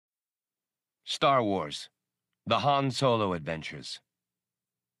Star Wars: The Han Solo Adventures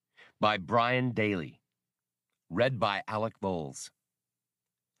by Brian Daley. Read by Alec Bowles.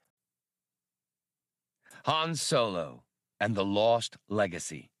 Han Solo and the Lost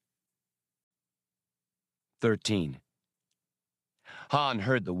Legacy. 13. Han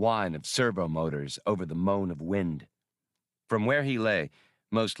heard the whine of servo motors over the moan of wind. From where he lay,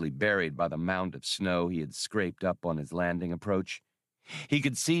 mostly buried by the mound of snow he had scraped up on his landing approach, he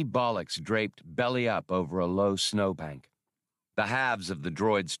could see Bollix draped belly up over a low snowbank. The halves of the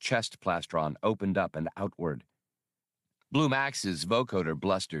droid's chest plastron opened up and outward. Blue Max's vocoder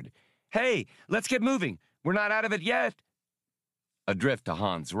blustered, "Hey, let's get moving! We're not out of it yet!" A drift to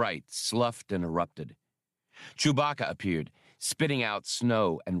Han's right sloughed and erupted. Chewbacca appeared, spitting out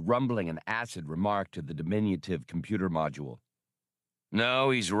snow and rumbling an acid remark to the diminutive computer module.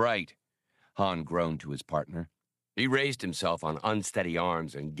 "No, he's right," Han groaned to his partner. He raised himself on unsteady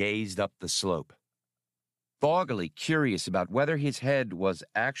arms and gazed up the slope. Foggily curious about whether his head was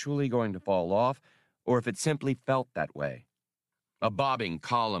actually going to fall off or if it simply felt that way. A bobbing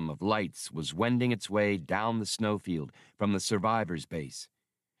column of lights was wending its way down the snowfield from the survivors' base.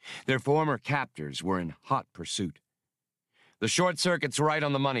 Their former captors were in hot pursuit. "The short circuit's right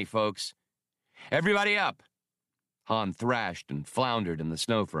on the money, folks. Everybody up!" Han thrashed and floundered in the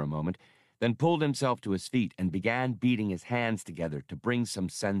snow for a moment, then pulled himself to his feet and began beating his hands together to bring some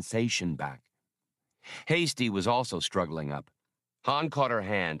sensation back. Hasty was also struggling up. Han caught her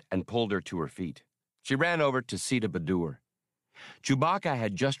hand and pulled her to her feet. She ran over to Sita Badur. Chewbacca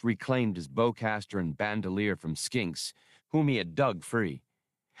had just reclaimed his bowcaster and bandolier from Skinks, whom he had dug free.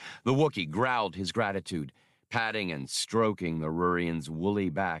 The Wookiee growled his gratitude, patting and stroking the Rurian's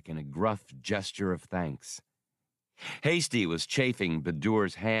woolly back in a gruff gesture of thanks. Hasty was chafing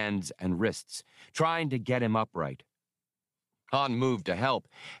Badur's hands and wrists, trying to get him upright. Han moved to help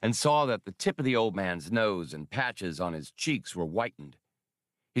and saw that the tip of the old man's nose and patches on his cheeks were whitened.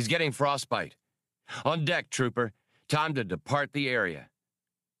 "He's getting frostbite. On deck, trooper. Time to depart the area."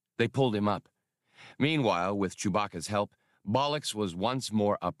 They pulled him up. Meanwhile, with Chewbacca's help, Bollix was once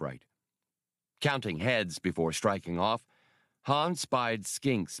more upright. Counting heads before striking off, Han spied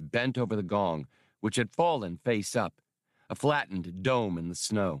Skinks bent over the gong, which had fallen face up, a flattened dome in the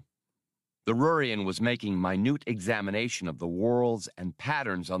snow. The Rurian was making minute examination of the whorls and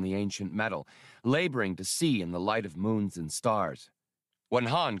patterns on the ancient metal, laboring to see in the light of moons and stars. When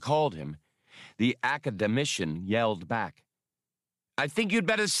Han called him, the academician yelled back, "I think you'd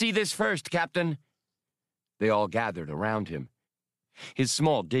better see this first, Captain." They all gathered around him. His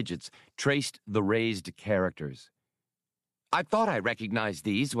small digits traced the raised characters. "I thought I recognized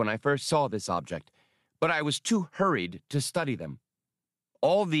these when I first saw this object, but I was too hurried to study them.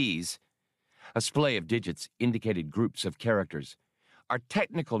 All these," a splay of digits indicated groups of characters, "are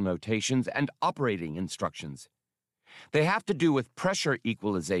technical notations and operating instructions. They have to do with pressure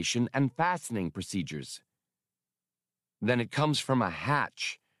equalization and fastening procedures." "Then it comes from a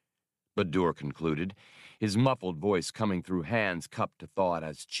hatch," Badur concluded, his muffled voice coming through hands cupped to thaw at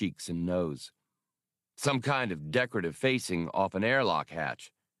his cheeks and nose. "Some kind of decorative facing off an airlock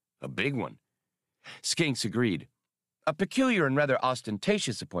hatch. A big one." Skinks agreed. "A peculiar and rather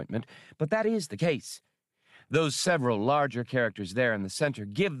ostentatious appointment, but that is the case. Those several larger characters there in the center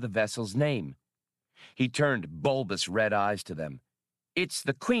give the vessel's name." He turned bulbous red eyes to them. "It's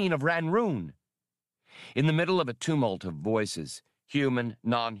the Queen of Ranroon." In the middle of a tumult of voices, human,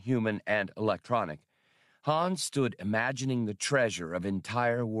 non-human, and electronic, Han stood imagining the treasure of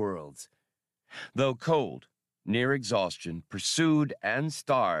entire worlds. Though cold, near exhaustion, pursued and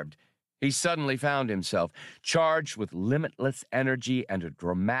starved, he suddenly found himself charged with limitless energy and a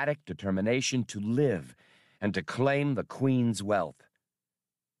dramatic determination to live and to claim the Queen's wealth.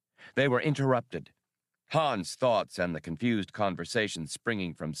 They were interrupted. Han's thoughts and the confused conversation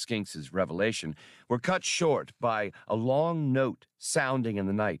springing from Skinks's revelation were cut short by a long note sounding in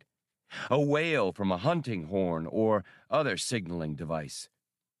the night, a wail from a hunting horn or other signaling device.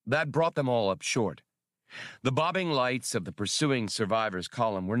 That brought them all up short. The bobbing lights of the pursuing survivors'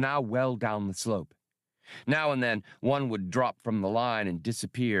 column were now well down the slope. Now and then, one would drop from the line and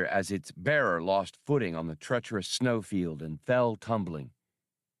disappear as its bearer lost footing on the treacherous snowfield and fell tumbling.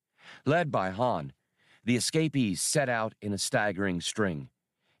 Led by Han, the escapees set out in a staggering string,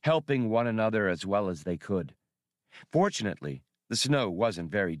 helping one another as well as they could. Fortunately, the snow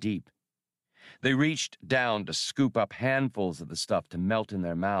wasn't very deep. They reached down to scoop up handfuls of the stuff to melt in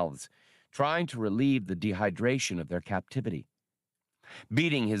their mouths, trying to relieve the dehydration of their captivity.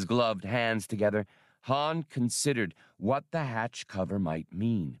 Beating his gloved hands together, Han considered what the hatch cover might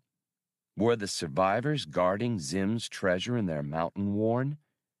mean. Were the survivors guarding Zim's treasure in their mountain warren?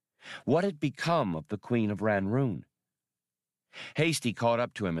 What had become of the Queen of Ranroon? Hasty caught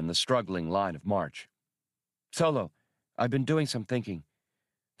up to him in the struggling line of march. Solo, I've been doing some thinking.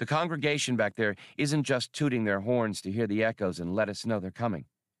 The congregation back there isn't just tooting their horns to hear the echoes and let us know they're coming.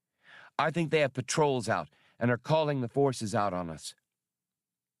 I think they have patrols out and are calling the forces out on us.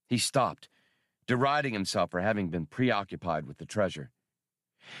 He stopped, deriding himself for having been preoccupied with the treasure.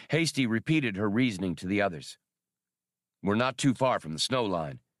 Hasty repeated her reasoning to the others. We're not too far from the snow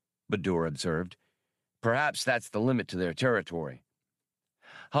line, Badur observed. Perhaps that's the limit to their territory.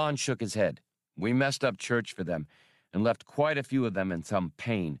 Han shook his head. We messed up church for them and left quite a few of them in some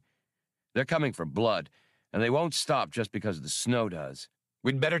pain. They're coming for blood, and they won't stop just because the snow does.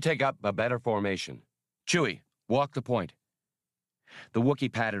 We'd better take up a better formation. Chewie, walk the point. The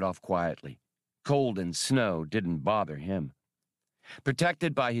Wookiee padded off quietly. Cold and snow didn't bother him.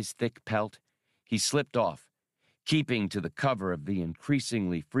 Protected by his thick pelt, he slipped off, keeping to the cover of the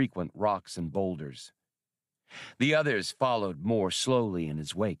increasingly frequent rocks and boulders. The others followed more slowly in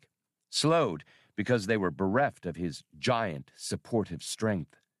his wake, slowed because they were bereft of his giant, supportive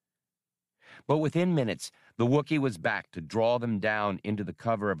strength. But within minutes, the Wookiee was back to draw them down into the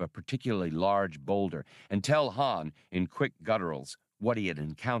cover of a particularly large boulder and tell Han, in quick gutturals, what he had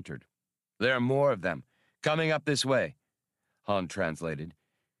encountered. There are more of them, coming up this way, Han translated.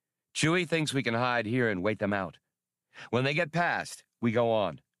 Chewie thinks we can hide here and wait them out. When they get past, we go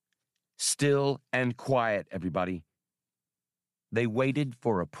on. Still and quiet, everybody. They waited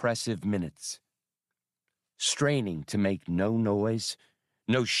for oppressive minutes, straining to make no noise,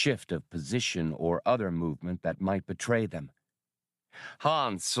 no shift of position or other movement that might betray them.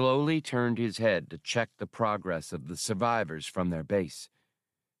 Han slowly turned his head to check the progress of the survivors from their base.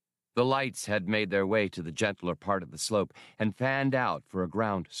 The lights had made their way to the gentler part of the slope and fanned out for a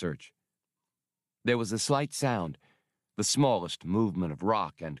ground search. There was a slight sound, the smallest movement of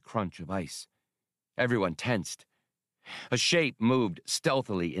rock and crunch of ice. Everyone tensed. A shape moved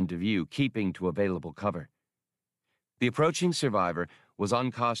stealthily into view, keeping to available cover. The approaching survivor was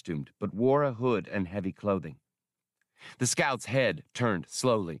uncostumed, but wore a hood and heavy clothing. The scout's head turned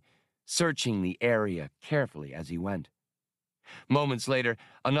slowly, searching the area carefully as he went. Moments later,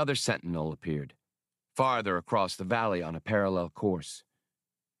 another sentinel appeared, farther across the valley on a parallel course.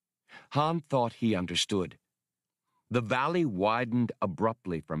 Han thought he understood. The valley widened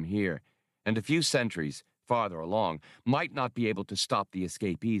abruptly from here, and a few sentries, farther along, might not be able to stop the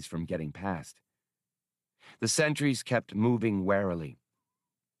escapees from getting past. The sentries kept moving warily.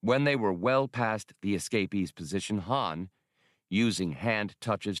 When they were well past the escapees' position, Han, using hand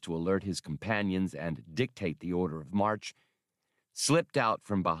touches to alert his companions and dictate the order of march, slipped out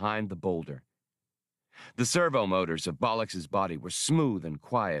from behind the boulder. The servo motors of Bollix's body were smooth and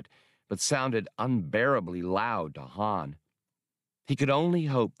quiet, but sounded unbearably loud to Han. He could only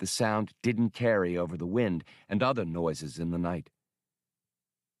hope the sound didn't carry over the wind and other noises in the night.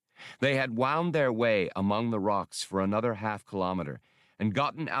 They had wound their way among the rocks for another half-kilometer and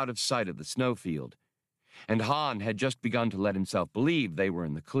gotten out of sight of the snowfield, and Han had just begun to let himself believe they were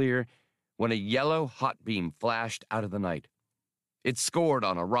in the clear when a yellow hot beam flashed out of the night. It scored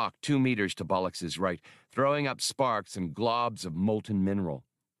on a rock 2 meters to Bollix's right, throwing up sparks and globs of molten mineral.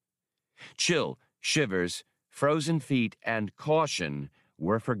 Chill, shivers, frozen feet, and caution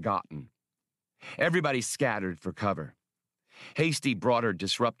were forgotten. Everybody scattered for cover. Hasty brought her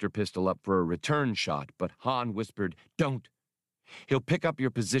disruptor pistol up for a return shot, but Han whispered, "Don't. He'll pick up your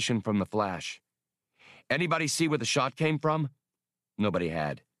position from the flash." Anybody see where the shot came from? Nobody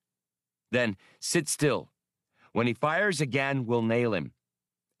had. Then sit still. When he fires again, we'll nail him.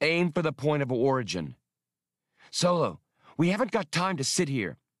 Aim for the point of origin. Solo, we haven't got time to sit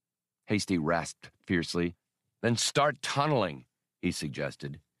here, Hasty rasped fiercely. Then start tunneling, he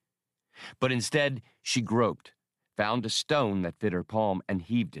suggested. But instead, she groped, found a stone that fit her palm, and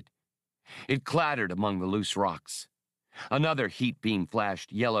heaved it. It clattered among the loose rocks. Another heat beam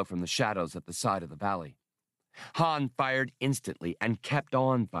flashed yellow from the shadows at the side of the valley. Han fired instantly and kept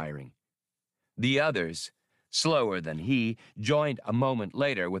on firing. The others, slower than he, joined a moment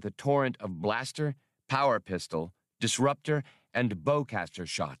later with a torrent of blaster, power pistol, disruptor, and bowcaster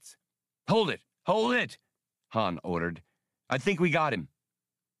shots. Hold it! Hold it! Han ordered. I think we got him.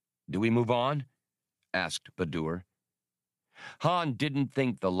 Do we move on? Asked Badur. Han didn't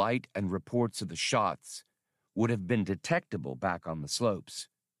think the light and reports of the shots would have been detectable back on the slopes.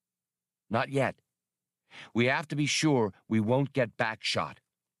 Not yet. We have to be sure we won't get back shot.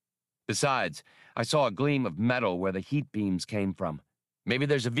 Besides, I saw a gleam of metal where the heat beams came from. Maybe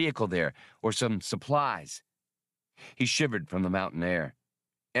there's a vehicle there, or some supplies. He shivered from the mountain air.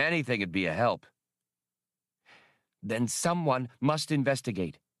 Anything'd be a help. Then someone must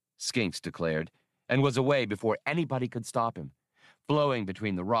investigate, Skinks declared, and was away before anybody could stop him, flowing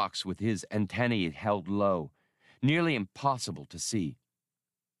between the rocks with his antennae held low, nearly impossible to see.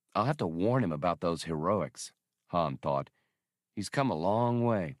 I'll have to warn him about those heroics, Han thought. He's come a long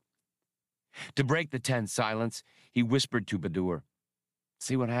way. To break the tense silence, he whispered to Badur,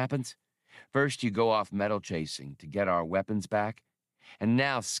 "See what happens? First you go off metal chasing to get our weapons back, and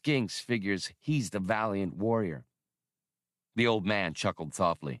now Skinks figures he's the valiant warrior." The old man chuckled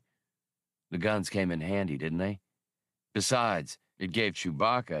softly. "The guns came in handy, didn't they? Besides, it gave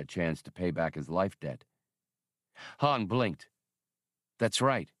Chewbacca a chance to pay back his life debt." Han blinked. "That's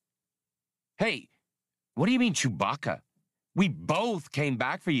right." "Hey, what do you mean Chewbacca? We both came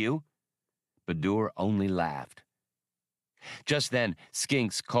back for you." Badur only laughed. Just then,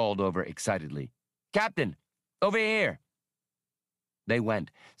 Skinks called over excitedly, "Captain, over here!" They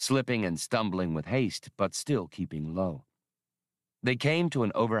went, slipping and stumbling with haste, but still keeping low. They came to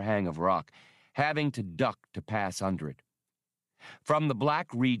an overhang of rock, having to duck to pass under it. From the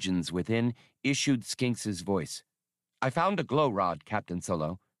black regions within issued Skinks's voice. "I found a glow rod, Captain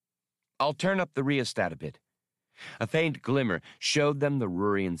Solo. I'll turn up the rheostat a bit." A faint glimmer showed them the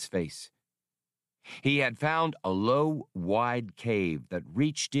Rurian's face. He had found a low, wide cave that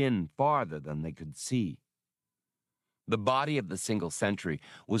reached in farther than they could see. The body of the single sentry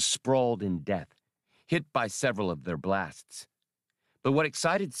was sprawled in death, hit by several of their blasts. But what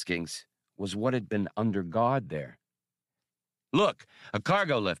excited Skinks was what had been under guard there. "Look, a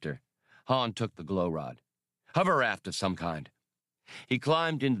cargo lifter." Han took the glow rod. "Hover raft of some kind." He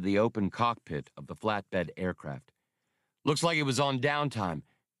climbed into the open cockpit of the flatbed aircraft. "Looks like it was on downtime.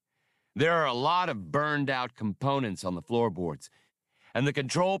 There are a lot of burned-out components on the floorboards, and the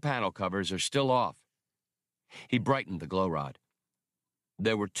control panel covers are still off." He brightened the glow rod.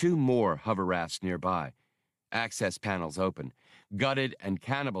 There were 2 more hover rafts nearby, access panels open, gutted and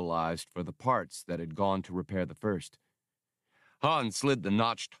cannibalized for the parts that had gone to repair the first. Han slid the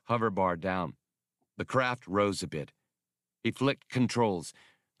notched hover bar down. The craft rose a bit. He flicked controls.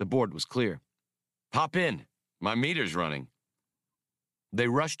 The board was clear. "Hop in. My meter's running." They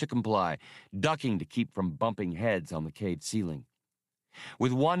rushed to comply, ducking to keep from bumping heads on the cave ceiling.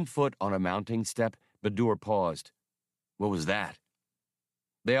 With one foot on a mounting step, Badur paused. "What was that?"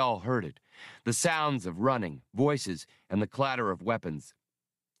 They all heard it, the sounds of running, voices, and the clatter of weapons.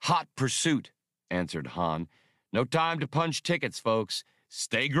 "Hot pursuit," answered Han. "No time to punch tickets, folks.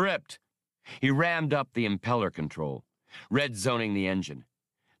 Stay gripped." He rammed up the impeller control, red zoning the engine.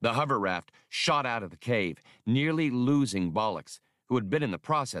 The hover raft shot out of the cave, nearly losing Bollocks, who had been in the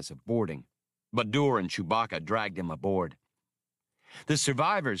process of boarding. Badur and Chewbacca dragged him aboard. The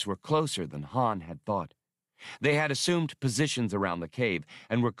survivors were closer than Han had thought. They had assumed positions around the cave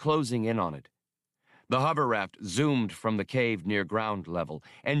and were closing in on it. The hover raft zoomed from the cave near ground level,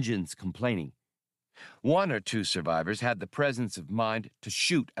 engines complaining. 1 or 2 survivors had the presence of mind to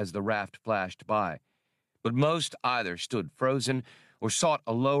shoot as the raft flashed by, but most either stood frozen or sought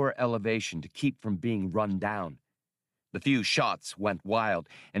a lower elevation to keep from being run down. The few shots went wild,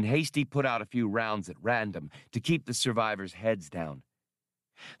 and Hasty put out a few rounds at random to keep the survivors' heads down.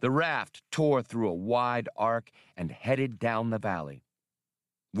 The raft tore through a wide arc and headed down the valley.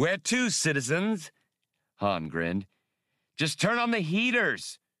 "Where to, citizens?" Han grinned. "Just turn on the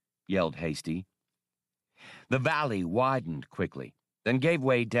heaters," yelled Hasty. The valley widened quickly, then gave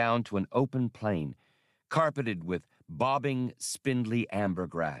way down to an open plain, carpeted with bobbing, spindly amber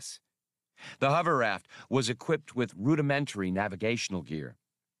grass. The hover raft was equipped with rudimentary navigational gear.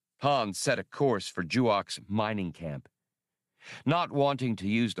 Han set a course for Juok's mining camp. Not wanting to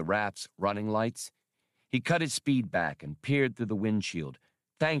use the raft's running lights, he cut his speed back and peered through the windshield,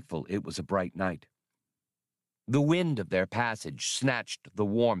 thankful it was a bright night. The wind of their passage snatched the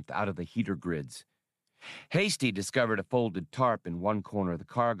warmth out of the heater grids. Hasty discovered a folded tarp in one corner of the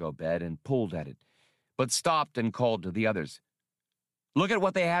cargo bed and pulled at it, but stopped and called to the others. "Look at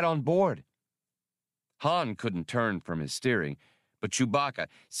what they had on board." Han couldn't turn from his steering, but Chewbacca,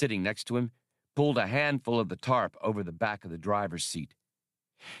 sitting next to him, pulled a handful of the tarp over the back of the driver's seat.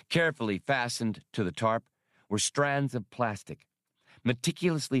 Carefully fastened to the tarp were strands of plastic,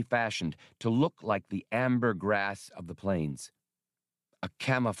 meticulously fashioned to look like the amber grass of the plains. A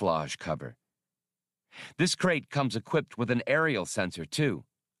camouflage cover. "This crate comes equipped with an aerial sensor, too,"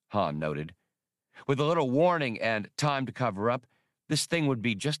 Han noted. "With a little warning and time to cover up, this thing would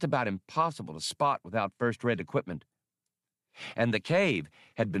be just about impossible to spot without first-rate equipment." And the cave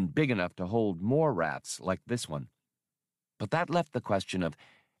had been big enough to hold more rafts like this one. But that left the question of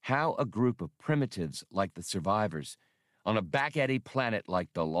how a group of primitives like the survivors, on a back-eddy planet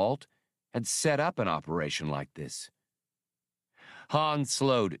like Dalalt, had set up an operation like this. Han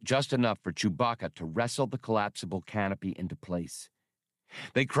slowed just enough for Chewbacca to wrestle the collapsible canopy into place.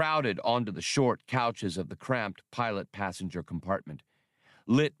 They crowded onto the short couches of the cramped pilot-passenger compartment,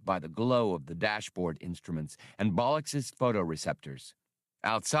 lit by the glow of the dashboard instruments and Bollocks's photoreceptors.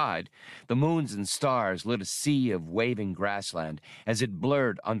 Outside, the moons and stars lit a sea of waving grassland as it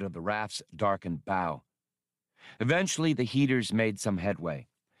blurred under the raft's darkened bow. Eventually, the heaters made some headway,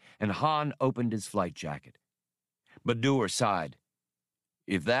 and Han opened his flight jacket. Badur sighed.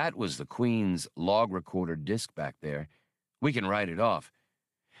 If that was the Queen's log recorder disc back there, we can write it off.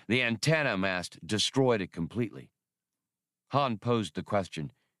 The antenna mast destroyed it completely. Han posed the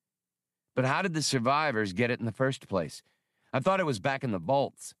question. But how did the survivors get it in the first place? I thought it was back in the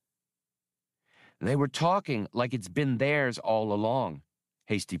vaults. They were talking like it's been theirs all along,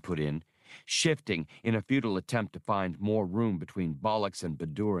 Hasty put in, shifting in a futile attempt to find more room between Bollocks and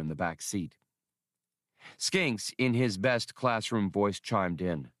Badur in the back seat. Skinks, in his best classroom voice, chimed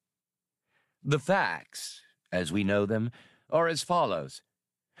in. The facts, as we know them, are as follows.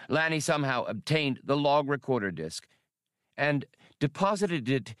 Lanny somehow obtained the log recorder disc and deposited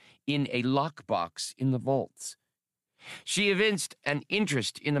it in a lockbox in the vaults. She evinced an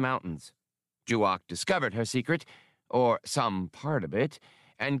interest in the mountains. Juok discovered her secret, or some part of it,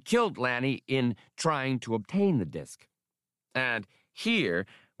 and killed Lanny in trying to obtain the disc. And here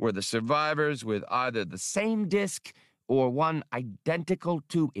were the survivors with either the same disc or one identical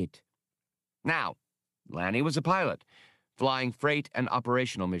to it. Now, Lanny was a pilot, flying freight and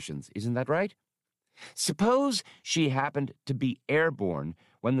operational missions, isn't that right? Suppose she happened to be airborne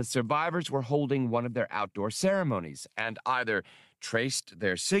when the survivors were holding one of their outdoor ceremonies and either traced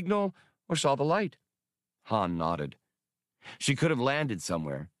their signal or saw the light. Han nodded. She could have landed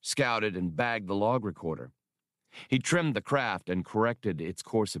somewhere, scouted and bagged the log recorder. He trimmed the craft and corrected its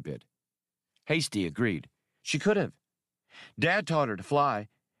course a bit. Hasty agreed. She could have. Dad taught her to fly,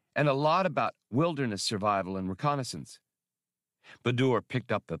 and a lot about wilderness survival and reconnaissance. Badur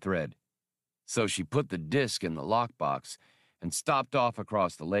picked up the thread. So she put the disc in the lockbox and stopped off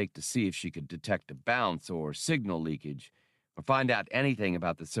across the lake to see if she could detect a bounce or signal leakage, or find out anything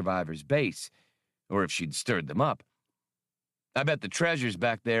about the survivors' base, or if she'd stirred them up. I bet the treasure's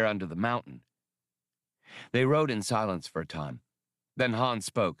back there under the mountain. They rode in silence for a time. Then Han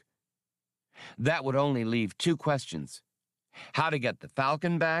spoke. That would only leave two questions. How to get the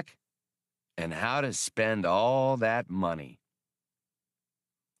Falcon back, and how to spend all that money.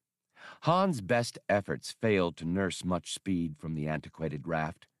 Han's best efforts failed to nurse much speed from the antiquated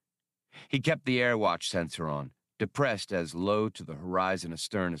raft. He kept the airwatch sensor on, depressed as low to the horizon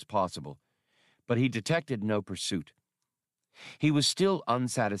astern as possible, but he detected no pursuit. He was still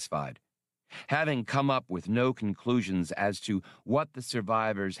unsatisfied, having come up with no conclusions as to what the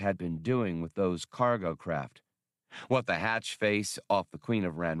survivors had been doing with those cargo craft, what the hatch face off the Queen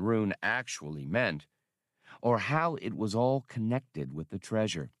of Ranroon actually meant, or how it was all connected with the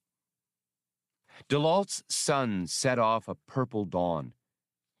treasure. Delalt's sun set off a purple dawn.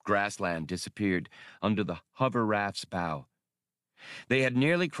 Grassland disappeared under the hover raft's bow. They had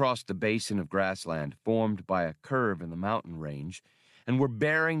nearly crossed the basin of grassland formed by a curve in the mountain range and were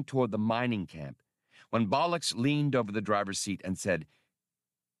bearing toward the mining camp when Bollocks leaned over the driver's seat and said,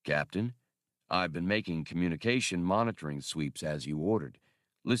 Captain, I've been making communication monitoring sweeps as you ordered,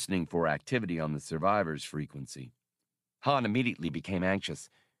 listening for activity on the survivors' frequency. Han immediately became anxious.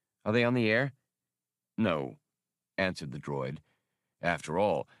 Are they on the air? No, answered the droid. After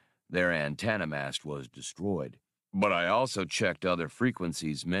all, their antenna mast was destroyed. But I also checked other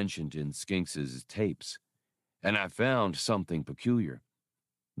frequencies mentioned in Skinks's tapes, and I found something peculiar.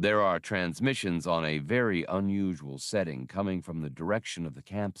 There are transmissions on a very unusual setting coming from the direction of the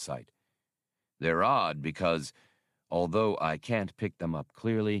campsite. They're odd because, although I can't pick them up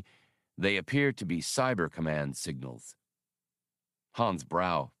clearly, they appear to be Cyber Command signals. Han's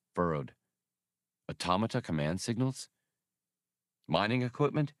brow furrowed. Automata command signals? Mining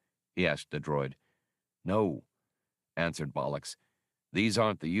equipment? He asked the droid. No, answered Bollocks. These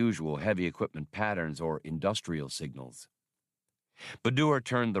aren't the usual heavy equipment patterns or industrial signals. Badur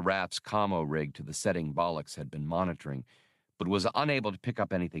turned the raft's commo rig to the setting Bollocks had been monitoring, but was unable to pick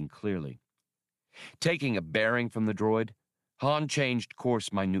up anything clearly. Taking a bearing from the droid, Han changed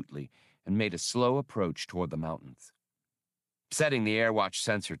course minutely and made a slow approach toward the mountains. Setting the airwatch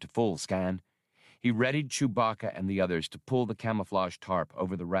sensor to full scan, he readied Chewbacca and the others to pull the camouflage tarp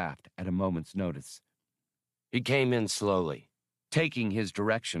over the raft at a moment's notice. He came in slowly, taking his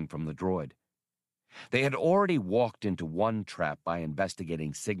direction from the droid. They had already walked into one trap by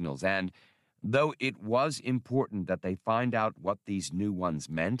investigating signals, and, though it was important that they find out what these new ones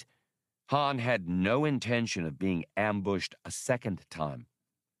meant, Han had no intention of being ambushed a second time.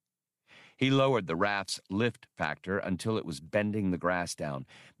 He lowered the raft's lift factor until it was bending the grass down,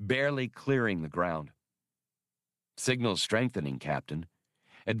 barely clearing the ground. "Signal's strengthening, Captain,"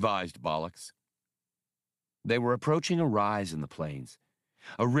 advised Bollocks. They were approaching a rise in the plains,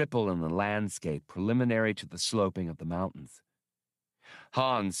 a ripple in the landscape preliminary to the sloping of the mountains.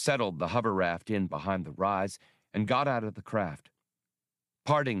 Han settled the hover raft in behind the rise and got out of the craft.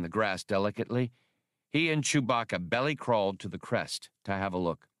 Parting the grass delicately, he and Chewbacca belly crawled to the crest to have a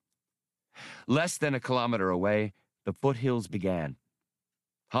look. Less than a kilometer away, the foothills began.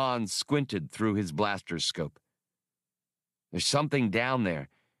 Han squinted through his blaster's scope. "There's something down there,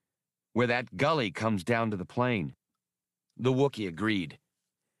 where that gully comes down to the plain." The Wookiee agreed.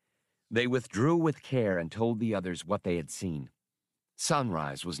 They withdrew with care and told the others what they had seen.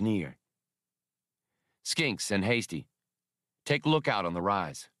 Sunrise was near. "Skinks and Hasty, take lookout on the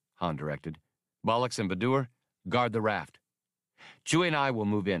rise," Han directed. "Bollocks and Badur, guard the raft. Chewie and I will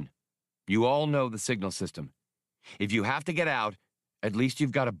move in. You all know the signal system. If you have to get out, at least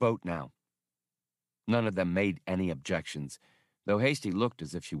you've got a boat now." None of them made any objections, though Hasty looked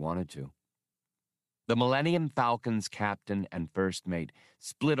as if she wanted to. The Millennium Falcon's captain and first mate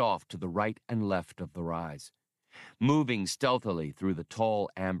split off to the right and left of the rise, moving stealthily through the tall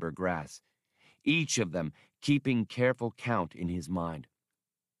amber grass, each of them keeping careful count in his mind.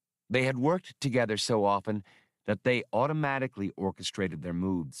 They had worked together so often that they automatically orchestrated their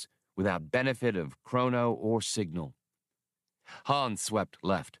moves, without benefit of chrono or signal. Han swept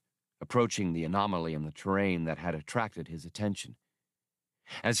left, approaching the anomaly in the terrain that had attracted his attention.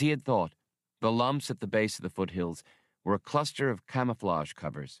 As he had thought, the lumps at the base of the foothills were a cluster of camouflage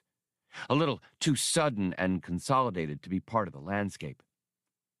covers, a little too sudden and consolidated to be part of the landscape.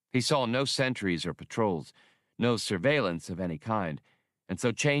 He saw no sentries or patrols, no surveillance of any kind, and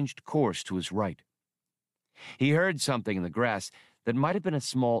so changed course to his right. He heard something in the grass that might have been a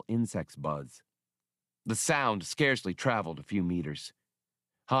small insect's buzz. The sound scarcely traveled a few meters.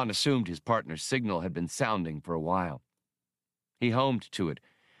 Han assumed his partner's signal had been sounding for a while. He homed to it,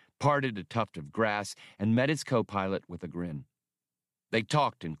 parted a tuft of grass, and met his co-pilot with a grin. They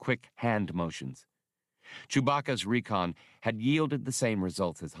talked in quick hand motions. Chewbacca's recon had yielded the same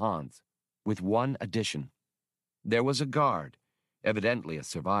results as Han's, with one addition. There was a guard, evidently a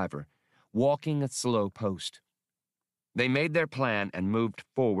survivor, walking a slow post. They made their plan and moved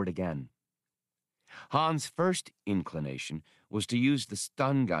forward again. Han's first inclination was to use the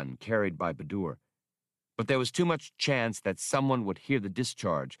stun gun carried by Badur, but there was too much chance that someone would hear the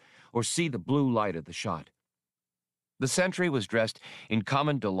discharge or see the blue light of the shot. The sentry was dressed in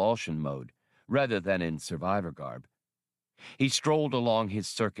Common Dalshan mode, rather than in survivor garb. He strolled along his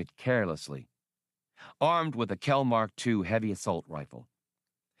circuit carelessly, armed with a Kell Mark II heavy assault rifle.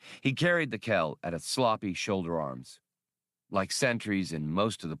 He carried the Kell at a sloppy shoulder arms. Like sentries in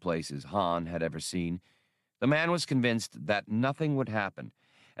most of the places Han had ever seen, the man was convinced that nothing would happen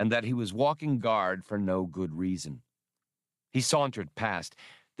and that he was walking guard for no good reason. He sauntered past,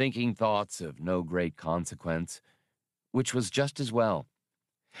 thinking thoughts of no great consequence, which was just as well.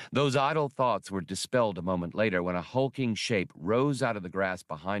 Those idle thoughts were dispelled a moment later when a hulking shape rose out of the grass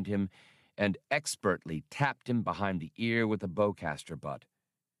behind him and expertly tapped him behind the ear with a bowcaster butt.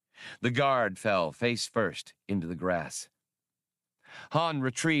 The guard fell face first into the grass. Han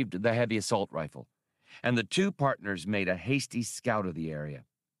retrieved the heavy assault rifle, and the two partners made a hasty scout of the area.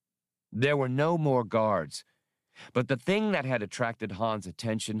 There were no more guards, but the thing that had attracted Han's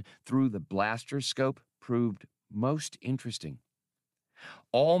attention through the blaster scope proved most interesting.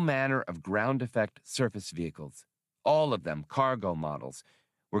 All manner of ground effect surface vehicles, all of them cargo models,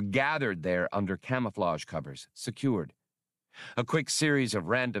 were gathered there under camouflage covers, secured. A quick series of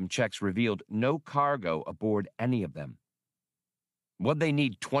random checks revealed no cargo aboard any of them. What'd they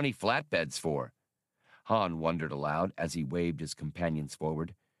need 20 flatbeds for? Han wondered aloud as he waved his companions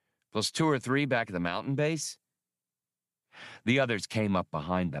forward. Plus 2 or 3 back at the mountain base? The others came up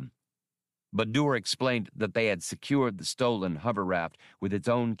behind them. Badur explained that they had secured the stolen hover raft with its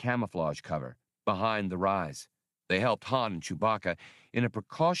own camouflage cover, behind the rise. They helped Han and Chewbacca in a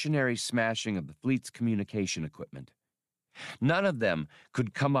precautionary smashing of the fleet's communication equipment. None of them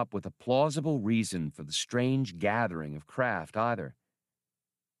could come up with a plausible reason for the strange gathering of craft either.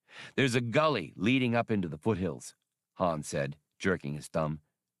 "There's a gully leading up into the foothills," Han said, jerking his thumb.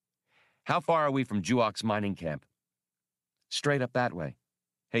 "How far are we from Juok's mining camp?" "Straight up that way,"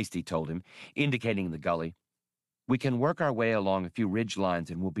 Hasty told him, indicating the gully. "We can work our way along a few ridge lines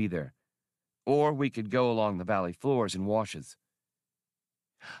and we'll be there. Or we could go along the valley floors and washes."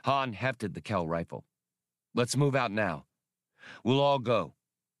 Han hefted the Kell rifle. "Let's move out now. We'll all go.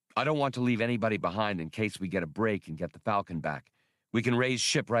 I don't want to leave anybody behind in case we get a break and get the Falcon back. We can raise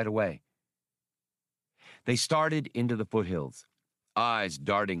ship right away." They started into the foothills, eyes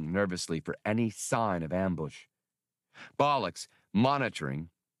darting nervously for any sign of ambush. Bollocks, monitoring,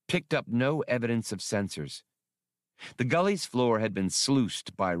 picked up no evidence of sensors. The gully's floor had been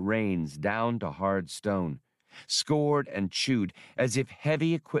sluiced by rains down to hard stone, scored and chewed as if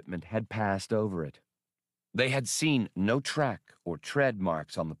heavy equipment had passed over it. They had seen no track or tread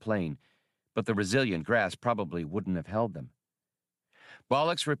marks on the plain, but the resilient grass probably wouldn't have held them.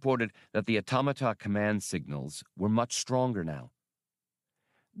 Bollocks reported that the automata command signals were much stronger now.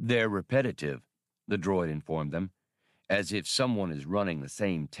 "They're repetitive," the droid informed them, as if someone is running the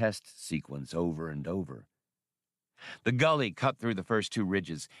same test sequence over and over. The gully cut through the first two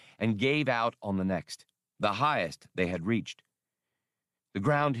ridges and gave out on the next, the highest they had reached. The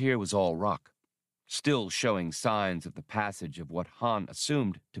ground here was all rock, still showing signs of the passage of what Han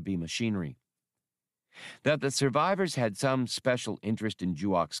assumed to be machinery. That the survivors had some special interest in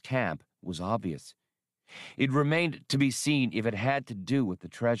Juok's camp was obvious. It remained to be seen if it had to do with the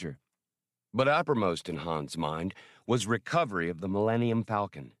treasure. But uppermost in Han's mind was recovery of the Millennium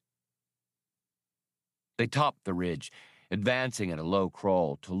Falcon. They topped the ridge, advancing at a low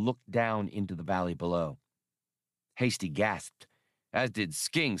crawl to look down into the valley below. Hasty gasped, as did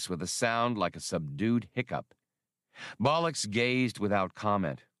Skinks with a sound like a subdued hiccup. Bollocks gazed without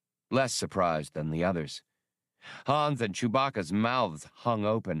comment, less surprised than the others. Hans and Chewbacca's mouths hung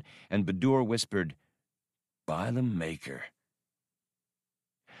open, and Badur whispered, "By the Maker."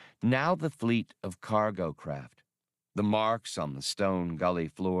 Now the fleet of cargo craft, the marks on the stone gully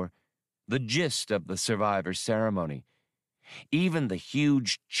floor, the gist of the survivor ceremony, even the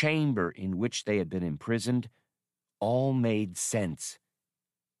huge chamber in which they had been imprisoned, all made sense.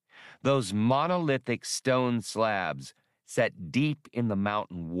 Those monolithic stone slabs set deep in the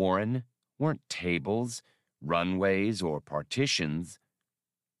mountain warren weren't tables, runways, or partitions.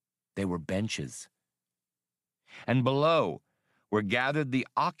 They were benches. And below were gathered the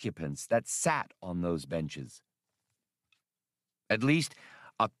occupants that sat on those benches. At least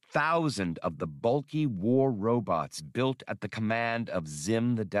 1,000 of the bulky war robots built at the command of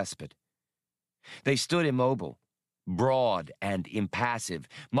Zim the Despot. They stood immobile, broad and impassive,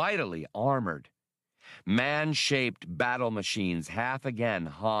 mightily armored. Man-shaped battle machines half again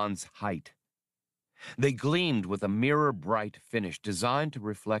Han's height. They gleamed with a mirror-bright finish designed to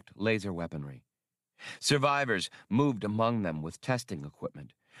reflect laser weaponry. Survivors moved among them with testing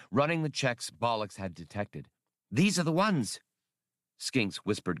equipment, running the checks Bollocks had detected. "These are the ones," Skinks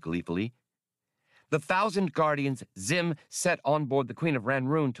whispered gleefully. "The 1,000 Guardians Zim set on board the Queen of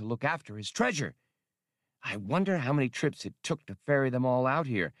Ranroon to look after his treasure. I wonder how many trips it took to ferry them all out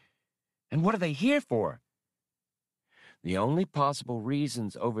here. And what are they here for?" "The only possible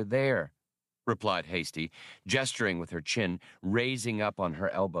reason's over there," replied Hasty, gesturing with her chin, raising up on her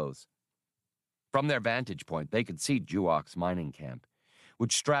elbows. From their vantage point, they could see Juok's mining camp,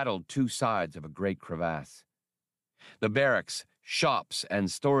 which straddled two sides of a great crevasse. The barracks, shops,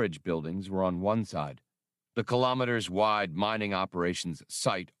 and storage buildings were on one side, the kilometers-wide mining operations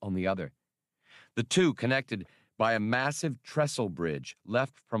site on the other. The two connected by a massive trestle bridge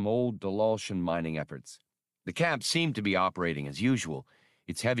left from old Dalalshan mining efforts. The camp seemed to be operating as usual,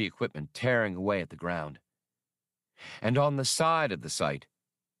 its heavy equipment tearing away at the ground. And on the side of the site,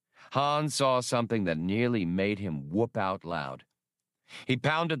 Han saw something that nearly made him whoop out loud. He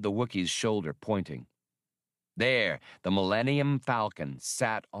pounded the Wookiee's shoulder, pointing. There, the Millennium Falcon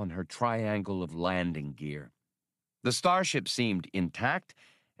sat on her triangle of landing gear. The starship seemed intact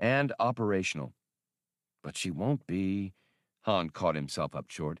and operational. But she won't be, Han caught himself up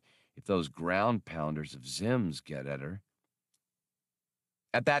short, if those ground pounders of Zim's get at her.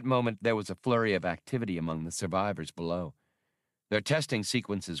 At that moment, there was a flurry of activity among the survivors below. Their testing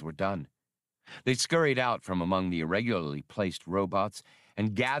sequences were done. They scurried out from among the irregularly placed robots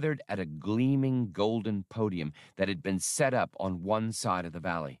and gathered at a gleaming golden podium that had been set up on one side of the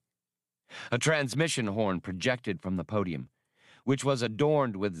valley. A transmission horn projected from the podium, which was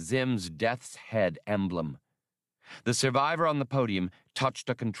adorned with Zim's death's head emblem. The survivor on the podium touched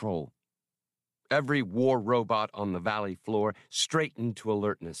a control. Every war robot on the valley floor straightened to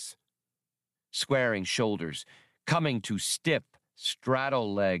alertness. Squaring shoulders, coming to stiff,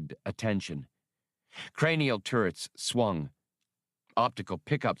 straddle-legged attention. Cranial turrets swung. Optical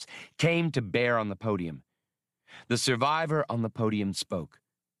pickups came to bear on the podium. The survivor on the podium spoke.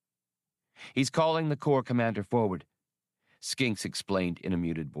 "He's calling the Corps commander forward," Skinks explained in a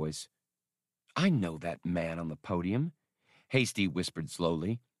muted voice. "I know that man on the podium," Hasty whispered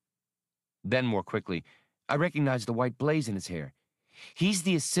slowly. Then more quickly, "I recognize the white blaze in his hair. He's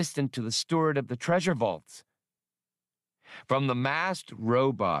the assistant to the steward of the treasure vaults. From the masked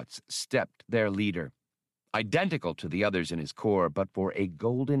robots stepped their leader, identical to the others in his corps, but for a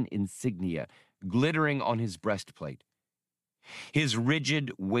golden insignia glittering on his breastplate. His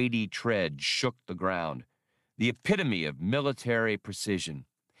rigid, weighty tread shook the ground, the epitome of military precision,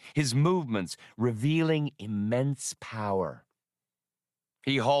 his movements revealing immense power.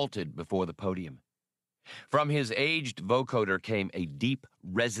 He halted before the podium. From his aged vocoder came a deep,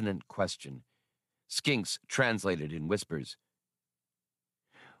 resonant question. Skinks translated in whispers.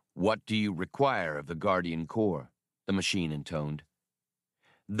 "What do you require of the Guardian Corps?" the machine intoned.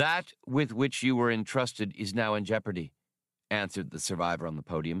 "That with which you were entrusted is now in jeopardy," answered the survivor on the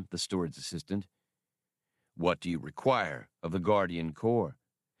podium, the steward's assistant. "What do you require of the Guardian Corps?"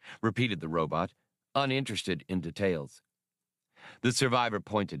 repeated the robot, uninterested in details. The survivor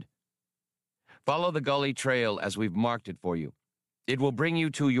pointed. "Follow the gully trail as we've marked it for you. It will bring you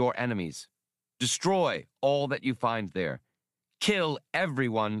to your enemies. Destroy all that you find there. Kill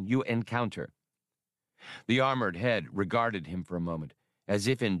everyone you encounter." The armored head regarded him for a moment, as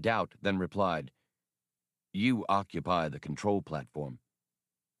if in doubt, then replied, "You occupy the control platform.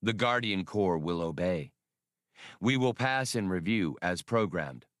 The Guardian Corps will obey. We will pass in review as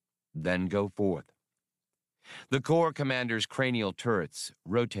programmed, then go forth." The Corps commander's cranial turrets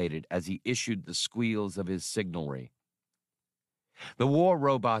rotated as he issued the squeals of his signalry. The war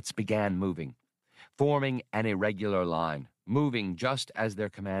robots began moving, forming an irregular line, moving just as their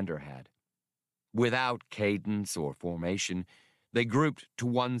commander had. Without cadence or formation, they grouped to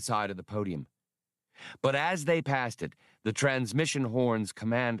one side of the podium. But as they passed it, the transmission horn's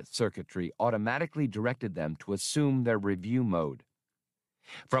command circuitry automatically directed them to assume their review mode.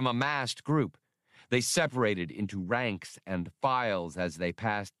 From a massed group, they separated into ranks and files as they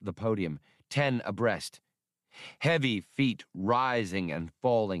passed the podium, 10 abreast, heavy feet rising and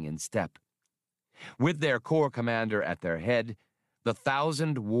falling in step. With their corps commander at their head, the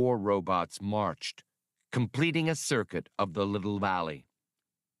 1,000 war robots marched, completing a circuit of the little valley.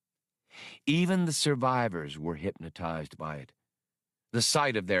 Even the survivors were hypnotized by it. The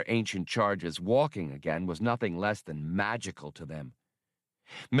sight of their ancient charges walking again was nothing less than magical to them.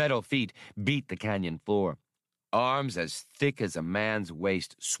 Metal feet beat the canyon floor. Arms as thick as a man's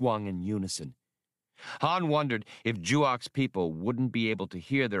waist swung in unison. Han wondered if Juok's people wouldn't be able to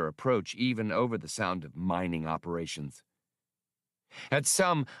hear their approach even over the sound of mining operations. At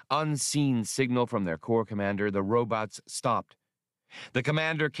some unseen signal from their corps commander, the robots stopped. The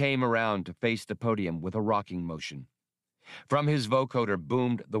commander came around to face the podium with a rocking motion. From his vocoder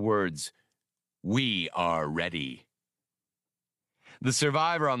boomed the words, "We are ready." The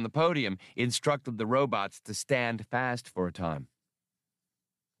survivor on the podium instructed the robots to stand fast for a time.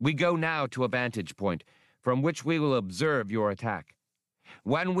 "We go now to a vantage point, from which we will observe your attack.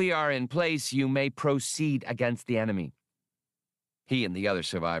 When we are in place, you may proceed against the enemy." He and the other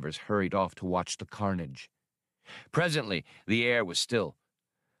survivors hurried off to watch the carnage. Presently, the air was still.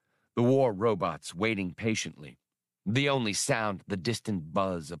 The war robots waiting patiently, the only sound the distant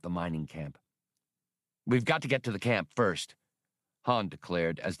buzz of the mining camp. "We've got to get to the camp first," Han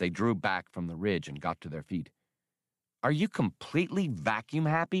declared as they drew back from the ridge and got to their feet. "Are you completely vacuum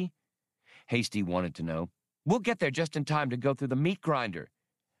happy?" Hasty wanted to know. "We'll get there just in time to go through the meat grinder."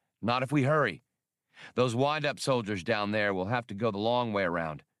 "Not if we hurry. Those wind-up soldiers down there will have to go the long way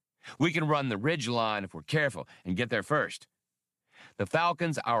around. We can run the ridge line if we're careful and get there first. The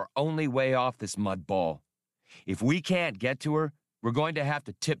Falcon's our only way off this mud ball. If we can't get to her, we're going to have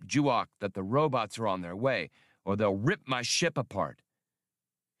to tip Juok that the robots are on their way, or they'll rip my ship apart."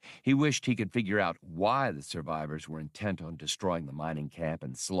 He wished he could figure out why the survivors were intent on destroying the mining camp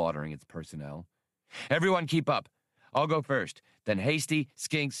and slaughtering its personnel. "Everyone keep up. I'll go first, then Hasty,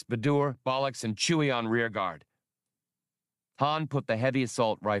 Skinks, Badur, Bollocks, and Chewie on rear guard." Han put the heavy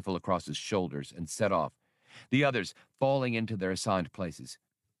assault rifle across his shoulders and set off, the others falling into their assigned places.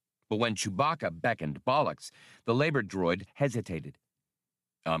 But when Chewbacca beckoned Bollocks, the labor droid hesitated.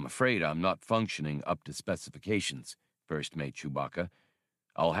 "I'm afraid I'm not functioning up to specifications, First Mate Chewbacca.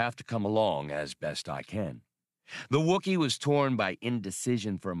 I'll have to come along as best I can." The Wookiee was torn by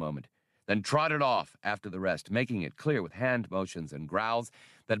indecision for a moment, then trotted off after the rest, making it clear with hand motions and growls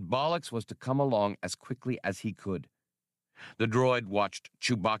that Bollocks was to come along as quickly as he could. The droid watched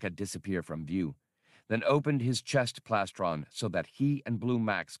Chewbacca disappear from view, then opened his chest plastron so that he and Blue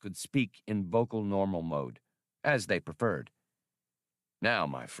Max could speak in vocal normal mode, as they preferred. "Now,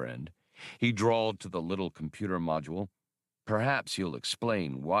 my friend," he drawled to the little computer module, "perhaps you'll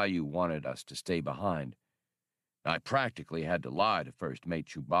explain why you wanted us to stay behind. I practically had to lie to First Mate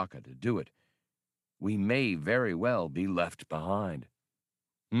Chewbacca to do it. we may very well be left behind.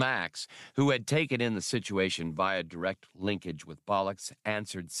 Max, who had taken in the situation via direct linkage with Bollocks,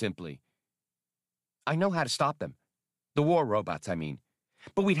 answered simply, I know how to stop them. The war robots, I mean.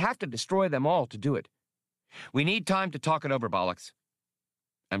 But we'd have to destroy them all to do it. We need time to talk it over, Bollocks.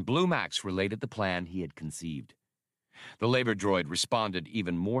 And Blue Max related the plan he had conceived. The labor droid responded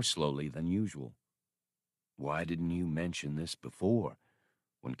even more slowly than usual. Why didn't you mention this before,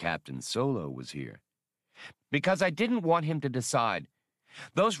 when Captain Solo was here? Because I didn't want him to decide.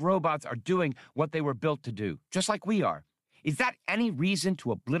 Those robots are doing what they were built to do, just like we are. Is that any reason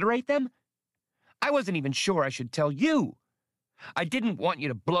to obliterate them? I wasn't even sure I should tell you. I didn't want you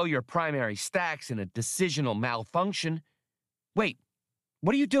to blow your primary stacks in a decisional malfunction. Wait,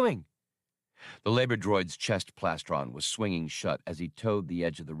 what are you doing? The labor droid's chest plastron was swinging shut as he towed the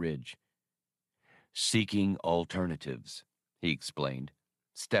edge of the ridge. Seeking alternatives, he explained,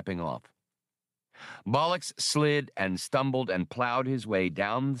 stepping off. Bollocks slid and stumbled and plowed his way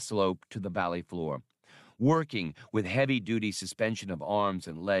down the slope to the valley floor, working with heavy-duty suspension of arms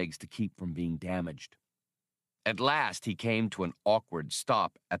and legs to keep from being damaged. At last, he came to an awkward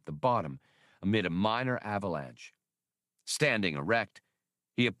stop at the bottom amid a minor avalanche. Standing erect,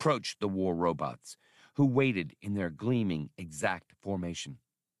 he approached the war robots, who waited in their gleaming, exact formation.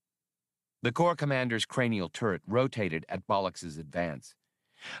 The Corps Commander's cranial turret rotated at Bollocks's advance.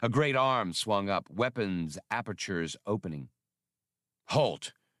 A great arm swung up, weapons apertures opening.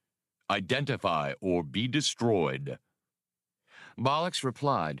 Halt! Identify or be destroyed. Bollocks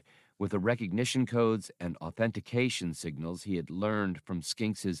replied with the recognition codes and authentication signals he had learned from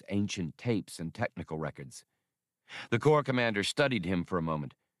Skinks's ancient tapes and technical records. The Corps Commander studied him for a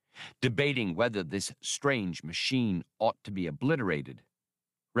moment, debating whether this strange machine ought to be obliterated.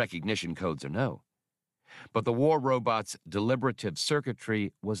 Recognition codes or no. But the war robot's deliberative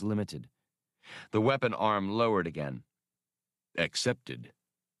circuitry was limited. The weapon arm lowered again. Accepted.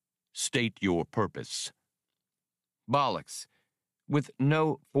 State your purpose. Bollocks, with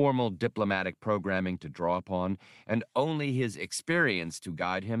no formal diplomatic programming to draw upon and only his experience to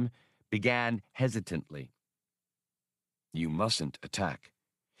guide him, began hesitantly. You mustn't attack.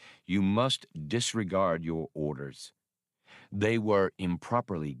 You must disregard your orders. They were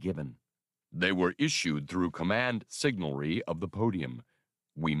improperly given. They were issued through command signalry of the podium.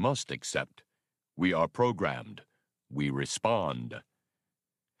 We must accept. We are programmed. We respond.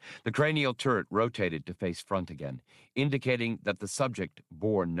 The cranial turret rotated to face front again, indicating that the subject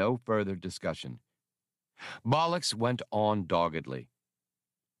bore no further discussion. Bollocks went on doggedly.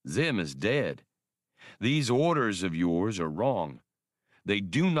 Zim is dead. These orders of yours are wrong. They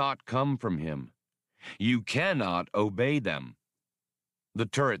do not come from him. You cannot obey them. The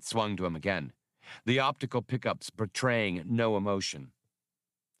turret swung to him again, the optical pickups betraying no emotion.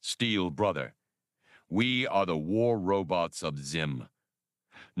 Steel brother, we are the war robots of Zim.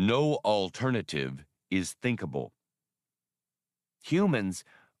 No alternative is thinkable. Humans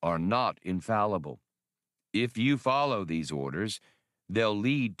are not infallible. If you follow these orders, they'll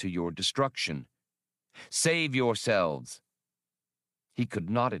lead to your destruction. Save yourselves. He could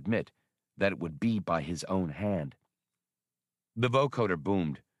not admit that it would be by his own hand. The vocoder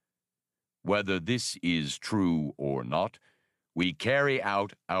boomed. Whether this is true or not, we carry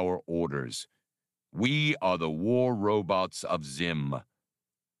out our orders. We are the war robots of Zim.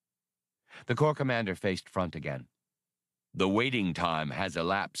 The Corps Commander faced front again. The waiting time has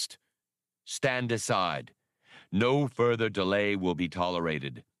elapsed. Stand aside. No further delay will be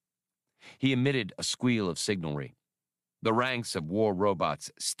tolerated. He emitted a squeal of signalry. The ranks of war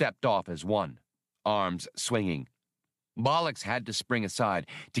robots stepped off as one, arms swinging. Bollocks had to spring aside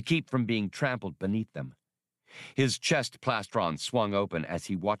to keep from being trampled beneath them. His chest plastron swung open as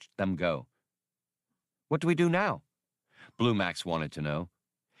he watched them go. What do we do now? Blue Max wanted to know.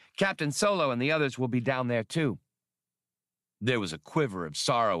 Captain Solo and the others will be down there too. There was a quiver of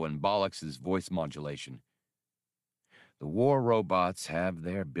sorrow in Bollocks's voice modulation. The war robots have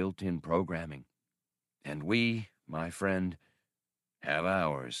their built-in programming. And we, my friend, have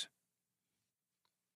ours.